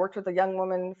decade, I worked with a young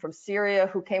woman from Syria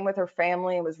who came with her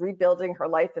family and was rebuilding her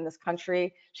life in this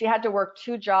country. She had to work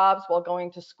 2 jobs while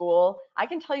going to school. I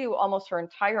can tell you almost her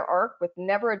entire arc with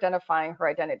never identifying her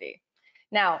identity.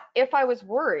 Now, if I was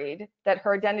worried that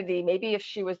her identity, maybe if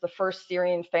she was the first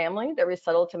Syrian family that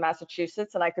resettled to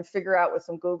Massachusetts and I could figure out with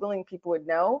some Googling people would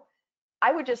know,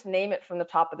 I would just name it from the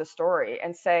top of the story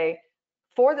and say,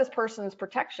 for this person's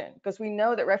protection, because we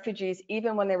know that refugees,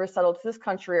 even when they resettle to this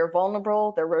country, are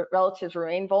vulnerable, their relatives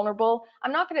remain vulnerable.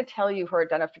 I'm not going to tell you her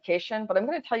identification, but I'm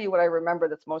going to tell you what I remember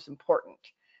that's most important.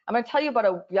 I'm going to tell you about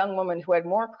a young woman who had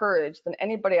more courage than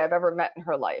anybody I've ever met in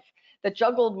her life, that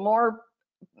juggled more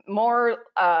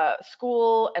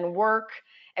school and work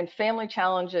and family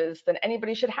challenges than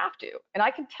anybody should have to. And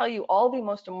I can tell you all the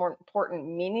most important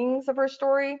meanings of her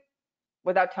story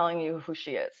without telling you who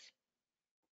she is.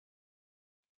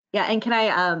 Yeah, and can I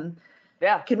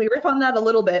Yeah. Can we riff on that a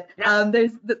little bit? Yeah.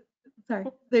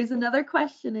 There's another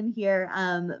question in here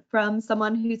from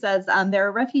someone who says they're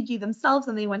a refugee themselves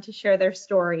and they want to share their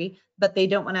story, but they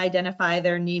don't want to identify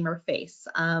their name or face.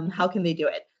 How can they do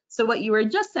it? So what you were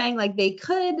just saying, like they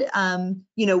could,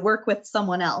 work with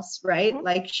someone else, right? Mm-hmm.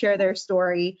 Like share their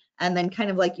story, and then kind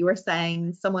of like you were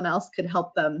saying, someone else could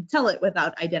help them tell it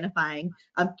without identifying.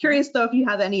 I'm curious though if you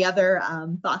have any other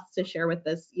thoughts to share with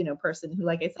this, person who,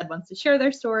 like I said, wants to share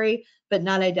their story but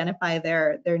not identify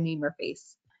their name or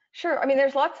face. Sure. I mean,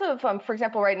 there's lots of, for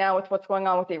example, right now with what's going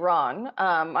on with Iran,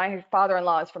 my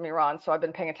father-in-law is from Iran, so I've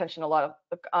been paying attention a lot of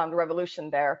the revolution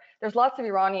there. There's lots of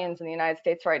Iranians in the United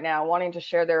States right now wanting to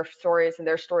share their stories and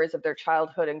their stories of their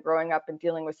childhood and growing up and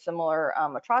dealing with similar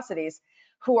atrocities,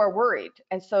 who are worried.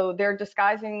 And so they're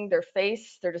disguising their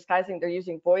face, they're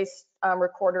using voice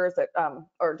recorders that,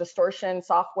 or distortion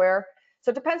software. So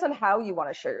it depends on how you want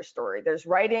to share your story. There's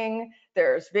writing,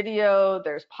 there's video,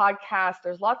 there's podcasts,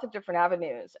 there's lots of different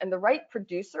avenues. And the right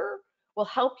producer will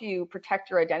help you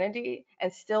protect your identity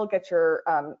and still get your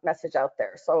message out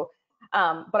there. So,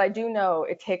 but I do know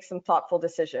it takes some thoughtful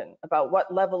decision about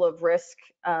what level of risk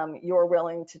you're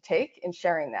willing to take in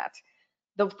sharing that.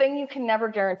 The thing you can never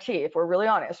guarantee, if we're really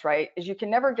honest, right, is you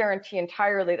can never guarantee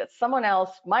entirely that someone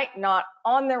else might not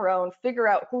on their own figure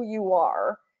out who you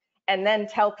are and then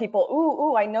tell people,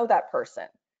 ooh, I know that person.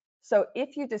 So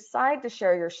if you decide to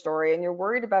share your story and you're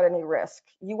worried about any risk,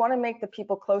 you want to make the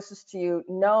people closest to you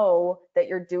know that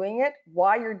you're doing it,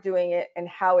 why you're doing it, and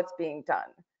how it's being done.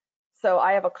 So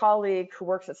I have a colleague who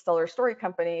works at Stellar Story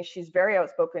Company. She's very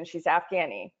outspoken. She's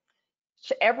Afghani.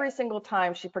 Every single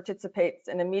time she participates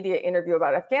in a media interview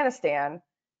about Afghanistan,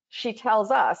 she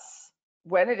tells us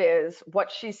when it is,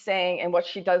 what she's saying, and what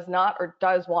she does not or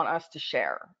does want us to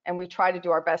share. And we try to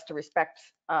do our best to respect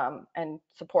and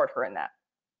support her in that.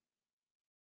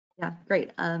 Yeah,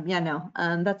 great.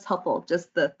 That's helpful.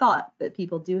 Just the thought that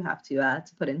people do have to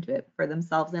put into it for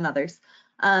themselves and others.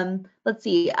 Let's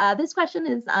see. This question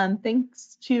is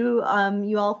thanks to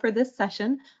you all for this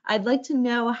session. I'd like to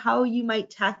know how you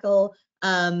might tackle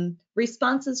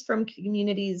responses from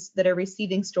communities that are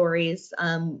receiving stories,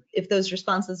 if those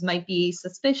responses might be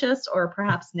suspicious or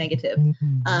perhaps negative,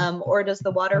 or does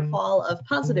the waterfall of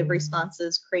positive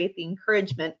responses create the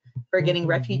encouragement for getting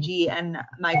refugee and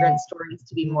migrant stories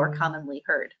to be more commonly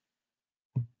heard?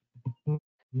 Do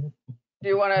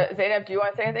you want to, Zainab, do you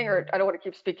want to say anything, or I don't want to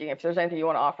keep speaking if there's anything you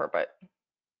want to offer, but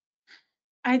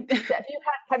have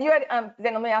you had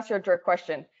then let me ask you a direct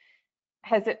question.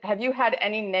 Have you had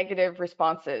any negative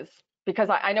responses? Because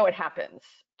I know it happens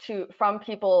from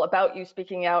people about you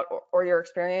speaking out or your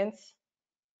experience.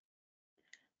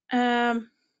 I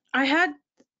had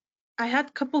a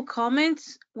couple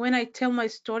comments when I tell my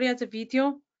story as a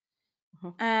video,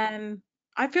 and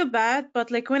I feel bad, but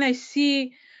like when I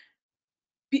see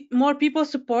more people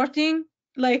supporting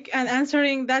and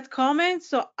answering that comment,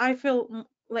 so I feel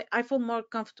more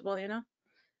comfortable, you know.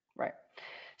 Right.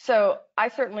 So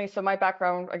my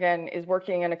background again is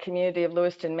working in a community of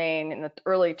Lewiston, Maine in the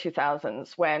early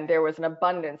 2000s when there was an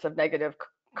abundance of negative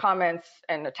comments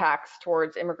and attacks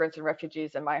towards immigrants and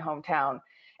refugees in my hometown.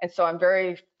 And so I'm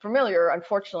very familiar,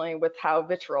 unfortunately, with how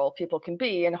vitriol people can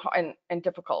be and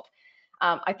difficult.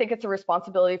 I think it's a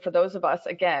responsibility for those of us,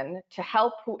 again, to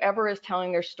help whoever is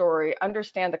telling their story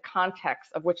understand the context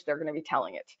of which they're going to be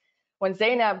telling it. When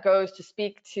Zainab goes to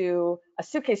speak to a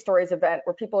Suitcase Stories event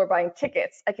where people are buying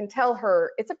tickets, I can tell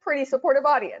her it's a pretty supportive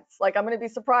audience. Like, I'm going to be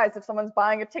surprised if someone's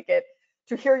buying a ticket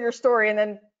to hear your story and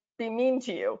then be mean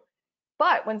to you.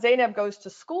 But when Zainab goes to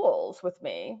schools with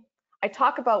me, I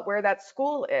talk about where that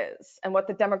school is and what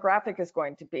the demographic is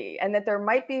going to be, and that there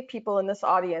might be people in this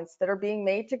audience that are being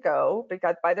made to go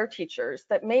by their teachers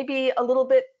that may be a little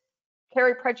bit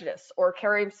carry prejudice or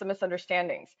carry some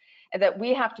misunderstandings, and that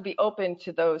we have to be open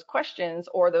to those questions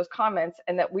or those comments,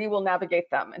 and that we will navigate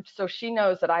them. And so she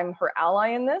knows that I'm her ally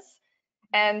in this,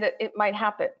 and that it might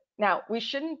happen. Now, we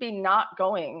shouldn't be not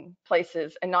going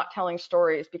places and not telling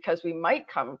stories because we might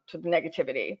come to the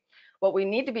negativity. What we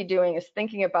need to be doing is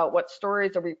thinking about what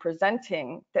stories are we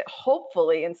presenting that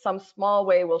hopefully in some small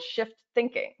way will shift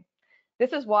thinking.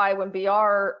 This is why when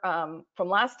BR from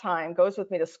last time goes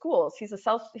with me to schools, he's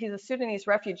a Sudanese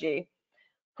refugee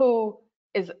who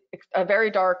is a very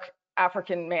dark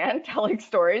African man telling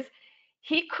stories.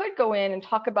 He could go in and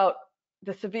talk about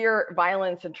the severe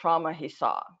violence and trauma he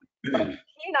saw. But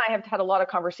he and I have had a lot of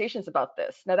conversations about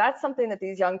this. Now, that's something that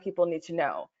these young people need to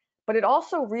know. But it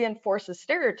also reinforces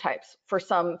stereotypes for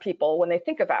some people when they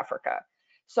think of Africa.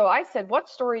 So I said, what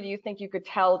story do you think you could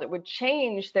tell that would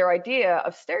change their idea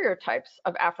of stereotypes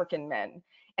of African men?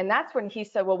 And that's when he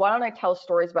said, well, why don't I tell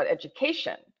stories about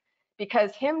education?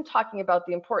 Because him talking about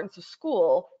the importance of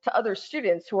school to other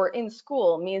students who are in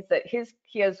school means that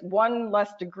he has one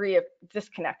less degree of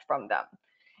disconnect from them.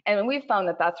 And we've found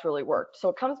that that's really worked. So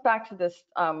it comes back to this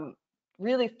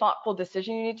really thoughtful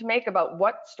decision you need to make about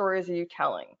what stories are you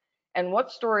telling, and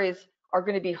what stories are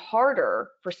going to be harder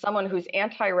for someone who's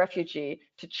anti-refugee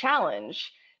to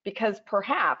challenge, because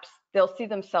perhaps they'll see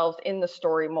themselves in the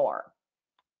story more.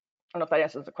 I don't know if that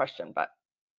answers the question, but.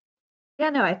 Yeah,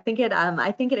 no, I think it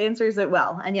answers it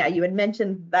well. And yeah, you had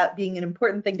mentioned that being an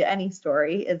important thing to any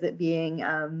story, is it being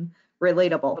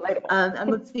relatable.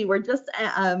 And let's see, we're just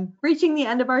reaching the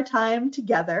end of our time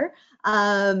together.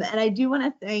 And I do want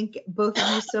to thank both of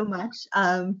you so much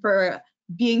for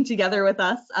being together with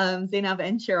us, Zainab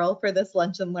and Cheryl, for this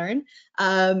Lunch and Learn.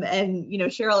 And, you know,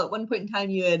 Cheryl, at one point in time,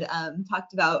 you had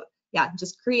talked about,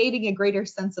 just creating a greater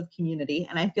sense of community.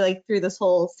 And I feel like through this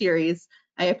whole series,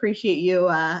 I appreciate you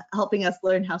helping us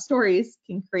learn how stories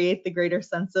can create the greater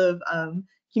sense of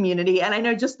community. And I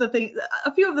know just a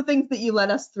few of the things that you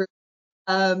led us through,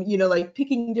 you know, like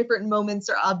picking different moments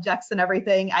or objects and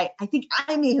everything. I think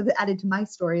I may have added to my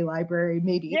story library,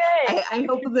 maybe. I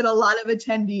hope that a lot of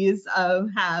attendees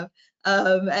have.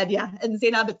 And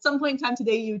Zainab, at some point in time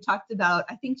today, you talked about,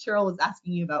 I think Cheryl was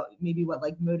asking you about maybe what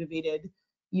like motivated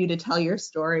you to tell your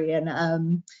story.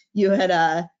 And you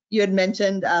had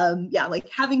mentioned, like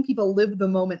having people live the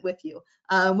moment with you,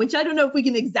 which I don't know if we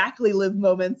can exactly live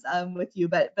moments with you,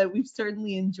 but we've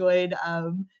certainly enjoyed,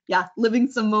 living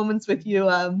some moments with you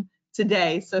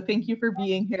today. So thank you for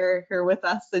being here with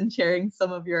us and sharing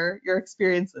some of your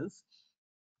experiences.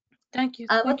 Thank you.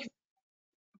 Thank you.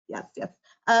 Yes.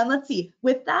 Let's see.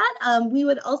 With that, we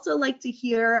would also like to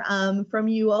hear from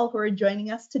you all who are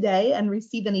joining us today and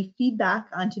receive any feedback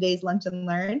on today's Lunch and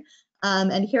Learn,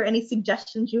 and hear any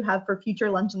suggestions you have for future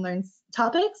Lunch and Learn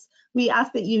topics. We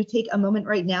ask that you take a moment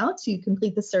right now to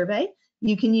complete the survey.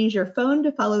 You can use your phone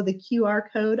to follow the QR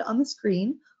code on the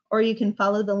screen, or you can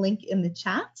follow the link in the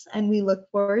chat, and we look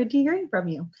forward to hearing from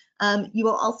you. You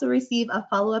will also receive a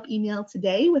follow-up email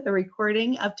today with a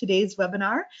recording of today's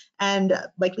webinar and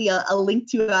likely a link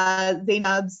to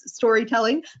Zainab's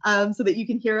storytelling so that you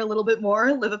can hear a little bit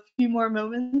more, live a few more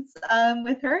moments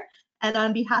with her. And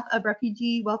on behalf of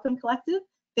Refugee Welcome Collective,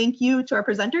 thank you to our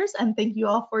presenters and thank you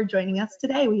all for joining us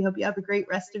today. We hope you have a great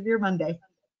rest of your Monday.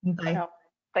 Bye.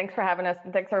 Thanks for having us,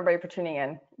 and thanks everybody for tuning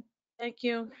in. Thank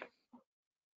you.